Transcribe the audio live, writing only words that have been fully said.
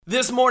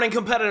This morning,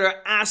 competitor,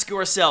 ask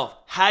yourself,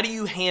 how do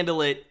you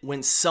handle it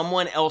when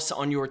someone else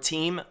on your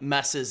team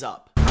messes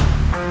up?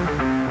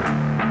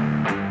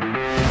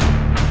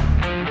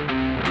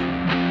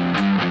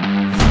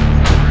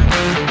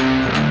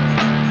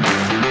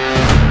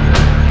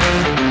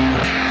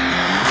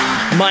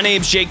 My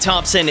name's Jake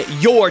Thompson,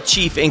 your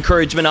Chief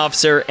Encouragement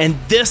Officer, and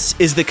this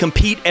is the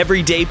Compete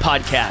Everyday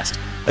Podcast,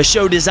 a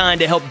show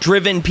designed to help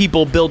driven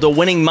people build a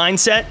winning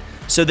mindset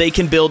so they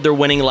can build their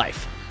winning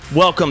life.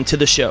 Welcome to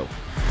the show.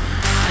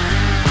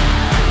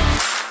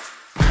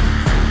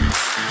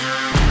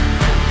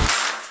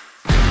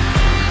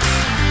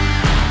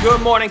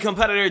 Good morning,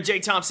 competitor.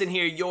 Jake Thompson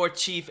here, your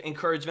Chief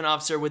Encouragement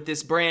Officer, with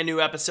this brand new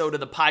episode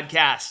of the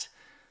podcast.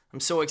 I'm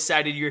so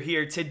excited you're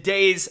here.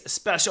 Today's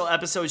special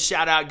episode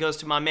shout out goes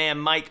to my man,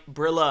 Mike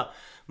Brilla.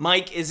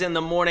 Mike is in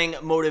the Morning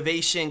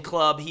Motivation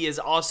Club. He is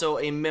also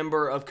a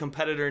member of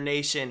Competitor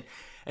Nation.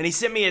 And he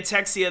sent me a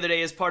text the other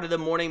day as part of the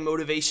Morning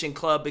Motivation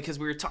Club because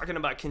we were talking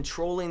about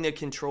controlling the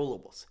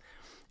controllables.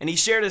 And he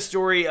shared a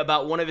story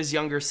about one of his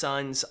younger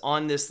sons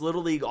on this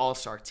Little League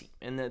All-Star team.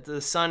 And that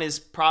the son is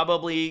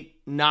probably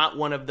not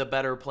one of the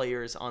better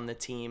players on the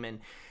team.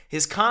 And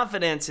his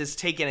confidence has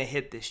taken a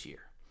hit this year.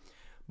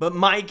 But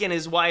Mike and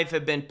his wife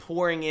have been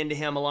pouring into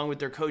him along with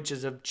their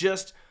coaches of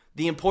just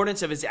the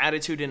importance of his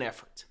attitude and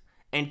effort.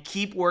 And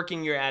keep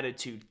working your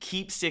attitude.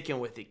 Keep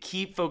sticking with it.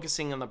 Keep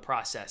focusing on the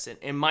process.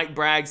 And Mike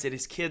brags that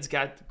his kid's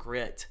got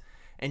grit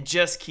and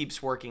just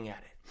keeps working at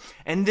it.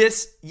 And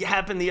this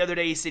happened the other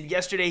day. He said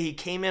yesterday he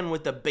came in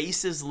with the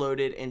bases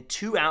loaded and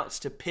 2 outs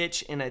to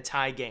pitch in a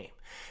tie game.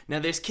 Now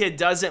this kid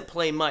doesn't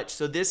play much,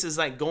 so this is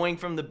like going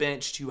from the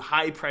bench to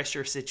high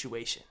pressure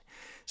situation.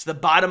 It's the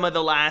bottom of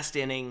the last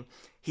inning.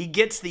 He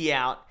gets the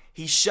out.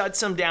 He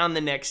shuts him down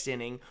the next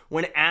inning.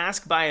 When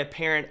asked by a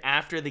parent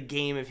after the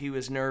game if he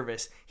was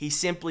nervous, he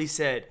simply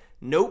said,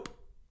 "Nope,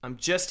 I'm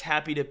just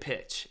happy to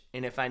pitch.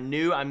 And if I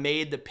knew I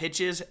made the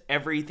pitches,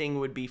 everything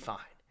would be fine."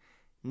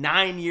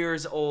 9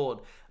 years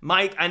old.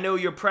 Mike, I know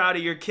you're proud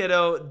of your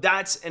kiddo.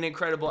 That's an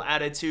incredible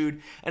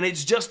attitude. And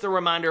it's just a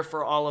reminder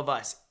for all of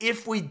us.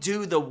 If we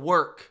do the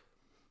work,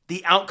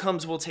 the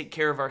outcomes will take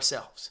care of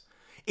ourselves.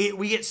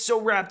 We get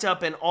so wrapped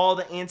up in all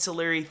the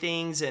ancillary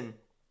things and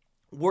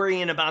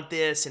worrying about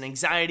this and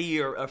anxiety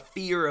or a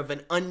fear of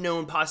an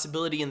unknown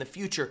possibility in the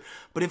future.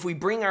 But if we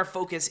bring our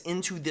focus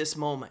into this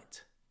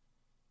moment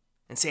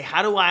and say,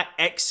 how do I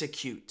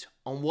execute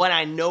on what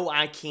I know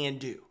I can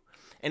do?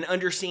 And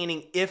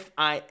understanding if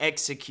I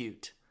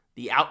execute,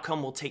 the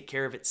outcome will take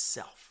care of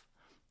itself.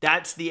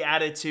 That's the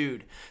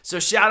attitude. So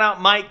shout out,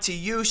 Mike, to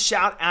you.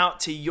 Shout out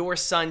to your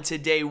son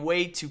today.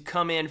 Way to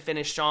come in,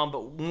 finish strong,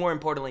 but more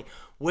importantly,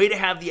 way to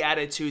have the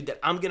attitude that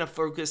I'm going to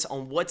focus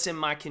on what's in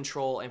my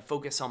control and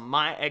focus on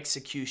my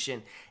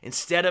execution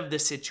instead of the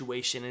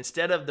situation,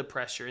 instead of the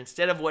pressure,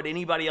 instead of what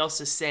anybody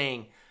else is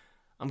saying.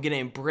 I'm going to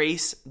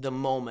embrace the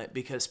moment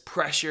because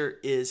pressure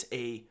is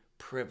a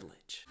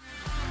privilege.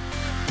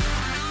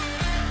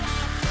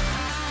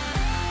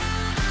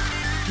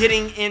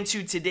 Getting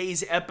into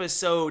today's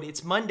episode,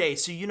 it's Monday,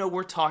 so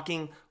we're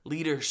talking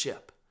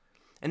leadership.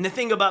 And the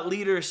thing about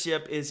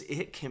leadership is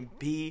it can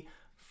be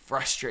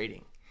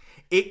frustrating.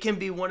 It can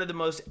be one of the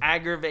most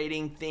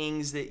aggravating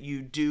things that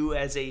you do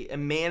as a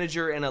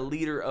manager and a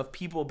leader of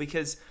people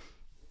because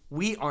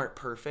we aren't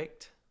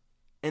perfect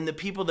and the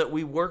people that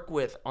we work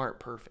with aren't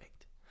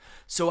perfect.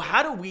 So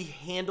how do we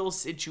handle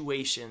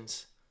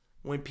situations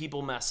when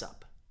people mess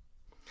up?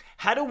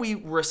 How do we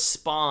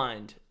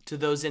respond to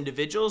those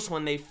individuals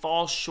when they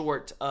fall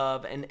short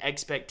of an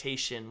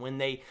expectation, when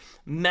they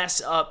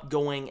mess up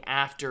going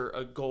after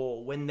a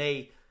goal, when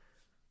they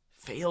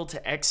fail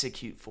to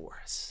execute for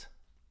us?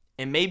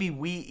 And maybe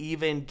we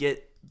even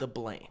get the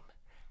blame.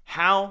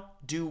 How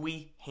do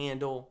we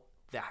handle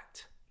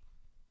that?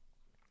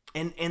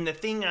 And the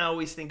thing I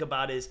always think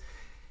about is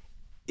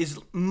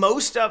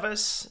most of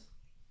us,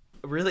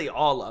 really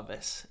all of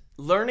us,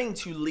 learning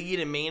to lead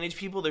and manage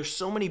people. There's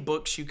so many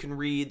books you can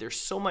read. There's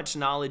so much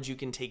knowledge you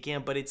can take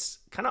in, but it's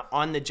kind of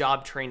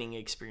on-the-job training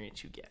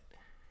experience you get.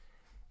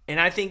 And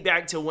I think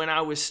back to when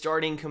I was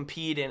starting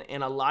Compete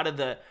and a lot of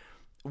the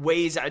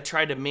ways I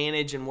tried to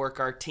manage and work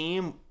our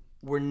team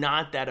were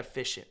not that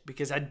efficient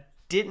because I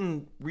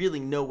didn't really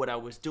know what I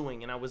was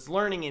doing. And I was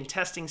learning and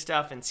testing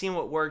stuff and seeing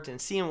what worked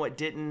and seeing what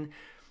didn't.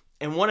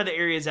 And one of the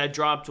areas I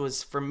dropped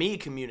was, for me,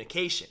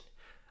 communication.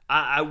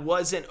 I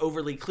wasn't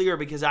overly clear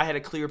because I had a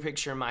clear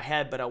picture in my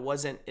head, but I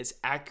wasn't as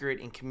accurate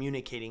in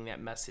communicating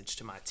that message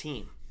to my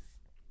team.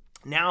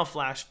 Now,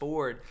 flash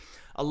forward,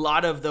 a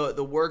lot of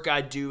the work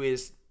I do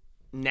is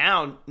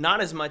now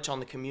not as much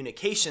on the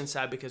communication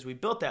side because we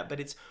built that,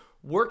 but it's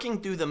working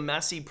through the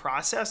messy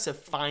process of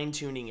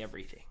fine-tuning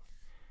everything.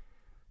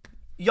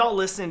 Y'all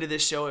listening to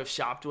this show have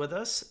shopped with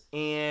us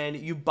and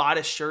you bought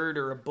a shirt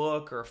or a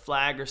book or a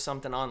flag or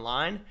something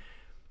online.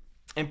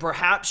 And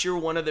perhaps you're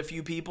one of the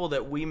few people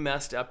that we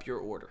messed up your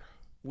order.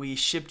 We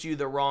shipped you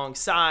the wrong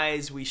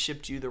size. We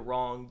shipped you the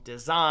wrong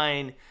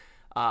design.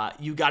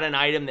 You got an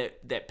item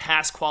that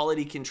passed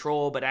quality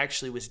control but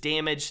actually was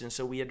damaged, and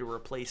so we had to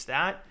replace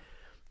that.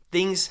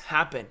 Things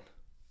happen.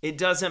 It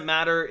doesn't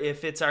matter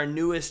if it's our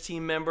newest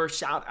team member.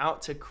 Shout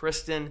out to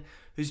Kristen,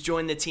 who's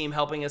joined the team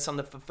helping us on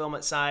the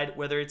fulfillment side,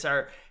 whether it's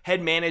our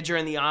head manager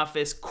in the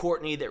office,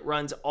 Courtney, that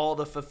runs all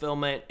the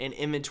fulfillment and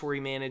inventory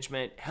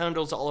management,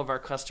 handles all of our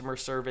customer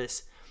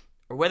service,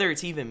 or whether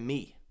it's even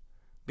me,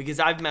 because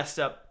I've messed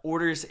up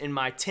orders in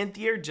my 10th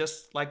year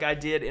just like I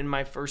did in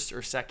my first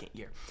or second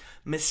year.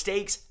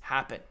 Mistakes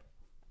happen.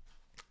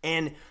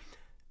 And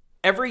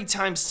every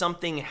time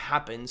something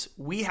happens,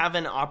 we have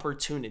an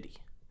opportunity.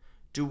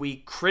 Do we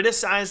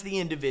criticize the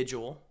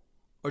individual,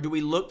 or do we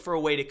look for a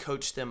way to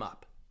coach them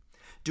up?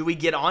 Do we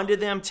get onto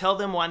them, tell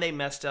them why they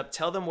messed up,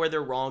 tell them where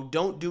they're wrong,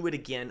 don't do it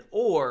again?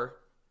 Or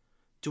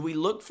do we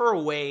look for a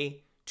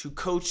way to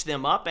coach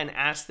them up and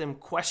ask them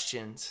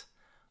questions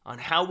on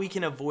how we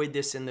can avoid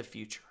this in the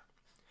future?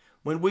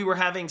 When we were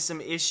having some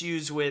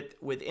issues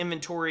with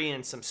inventory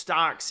and some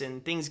stocks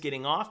and things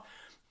getting off,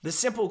 the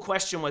simple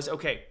question was,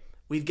 okay,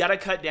 we've got to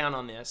cut down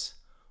on this.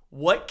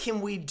 What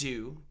can we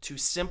do to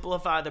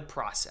simplify the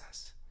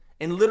process?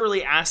 And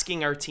literally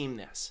asking our team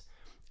this,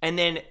 and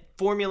then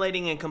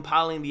formulating and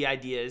compiling the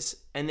ideas,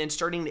 and then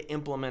starting to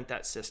implement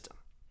that system.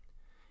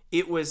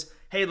 It was,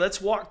 hey, let's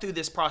walk through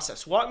this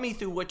process. Walk me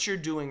through what you're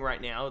doing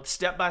right now,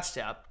 step by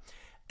step,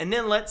 and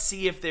then let's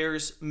see if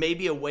there's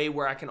maybe a way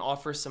where I can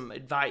offer some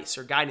advice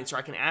or guidance, or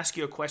I can ask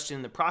you a question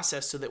in the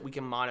process so that we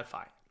can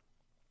modify it.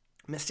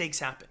 Mistakes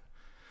happen.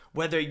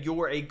 Whether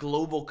you're a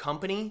global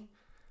company,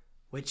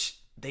 which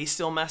they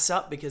still mess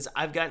up, because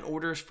I've gotten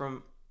orders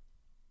from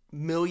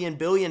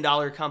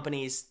billion-dollar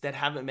companies that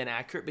haven't been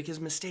accurate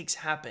because mistakes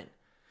happen,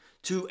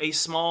 to a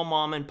small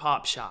mom and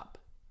pop shop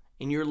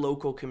in your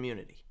local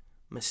community.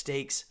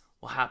 Mistakes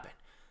will happen.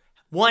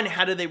 One,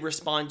 how do they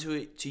respond to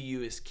it to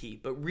you is key.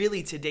 But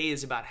really today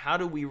is about how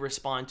do we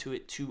respond to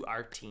it to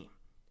our team?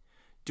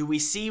 Do we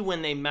see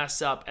when they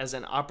mess up as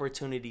an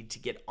opportunity to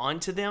get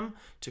onto them,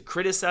 to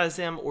criticize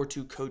them, or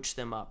to coach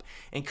them up?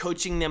 And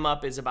coaching them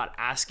up is about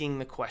asking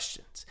the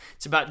questions.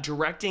 It's about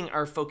directing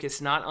our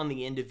focus not on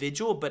the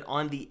individual, but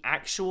on the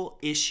actual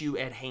issue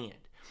at hand.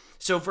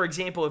 So for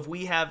example, if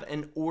we have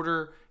an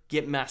order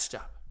get messed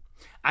up,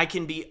 I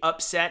can be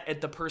upset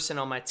at the person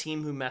on my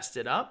team who messed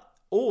it up,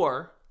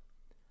 or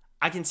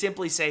I can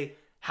simply say,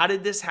 how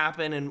did this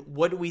happen and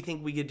what do we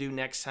think we could do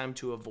next time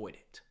to avoid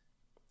it?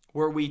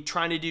 Were we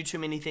trying to do too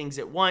many things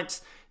at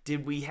once?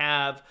 Did we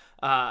have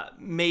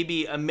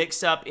maybe a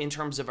mix-up in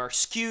terms of our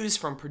SKUs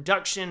from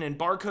production and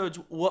barcodes?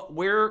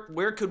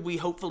 Where could we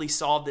hopefully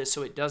solve this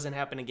so it doesn't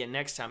happen again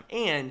next time?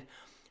 And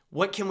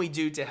what can we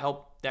do to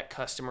help that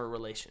customer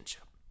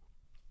relationship?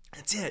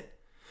 That's it.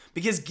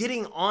 Because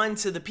getting on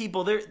to the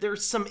people,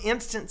 there's some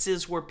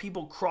instances where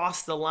people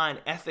cross the line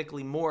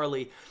ethically,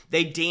 morally.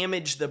 They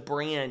damage the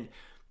brand,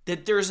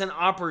 that there's an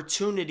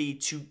opportunity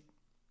to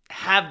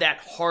have that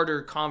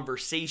harder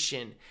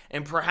conversation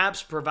and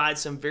perhaps provide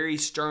some very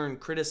stern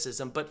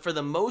criticism. But for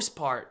the most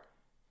part,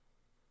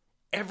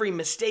 every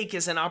mistake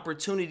is an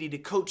opportunity to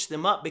coach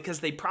them up,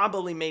 because they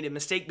probably made a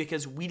mistake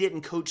because we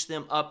didn't coach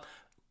them up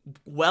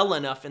well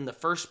enough in the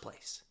first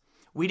place.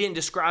 We didn't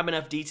describe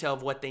enough detail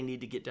of what they need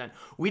to get done.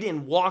 We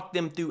didn't walk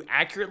them through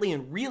accurately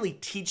and really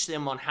teach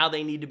them on how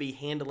they need to be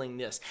handling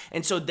this.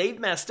 And so they've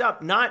messed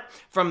up, not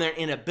from their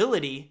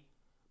inability,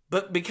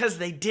 but because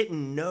they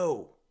didn't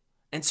know.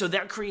 And so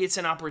that creates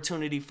an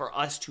opportunity for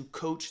us to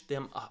coach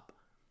them up.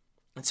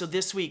 And so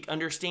this week,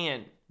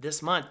 understand,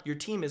 this month, your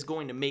team is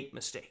going to make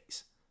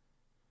mistakes.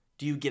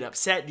 Do you get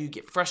upset? Do you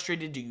get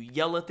frustrated? Do you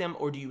yell at them?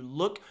 Or do you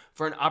look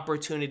for an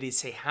opportunity to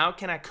say, how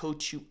can I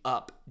coach you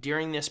up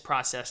during this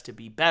process to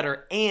be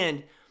better?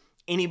 And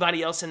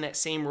anybody else in that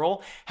same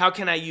role, how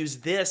can I use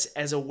this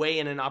as a way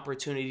and an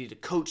opportunity to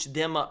coach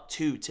them up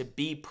too, to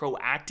be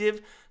proactive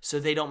so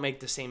they don't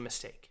make the same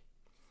mistake?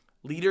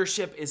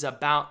 Leadership is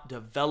about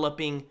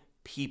developing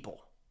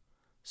people.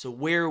 So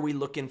where are we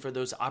looking for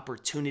those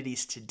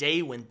opportunities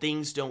today when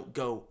things don't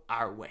go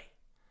our way?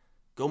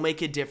 Go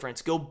make a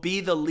difference. Go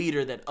be the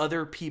leader that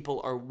other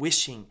people are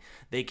wishing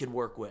they could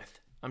work with.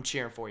 I'm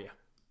cheering for you.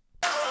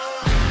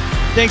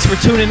 Thanks for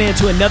tuning in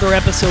to another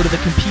episode of the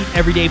Compete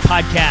Everyday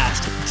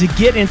podcast. To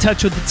get in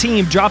touch with the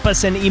team, drop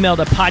us an email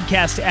to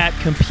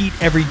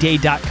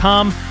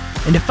podcast@competeeveryday.com.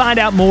 And to find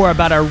out more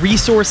about our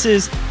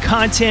resources,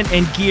 content,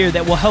 and gear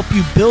that will help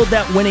you build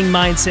that winning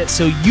mindset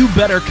so you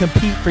better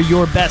compete for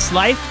your best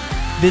life,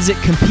 visit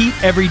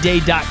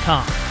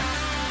CompeteEveryday.com.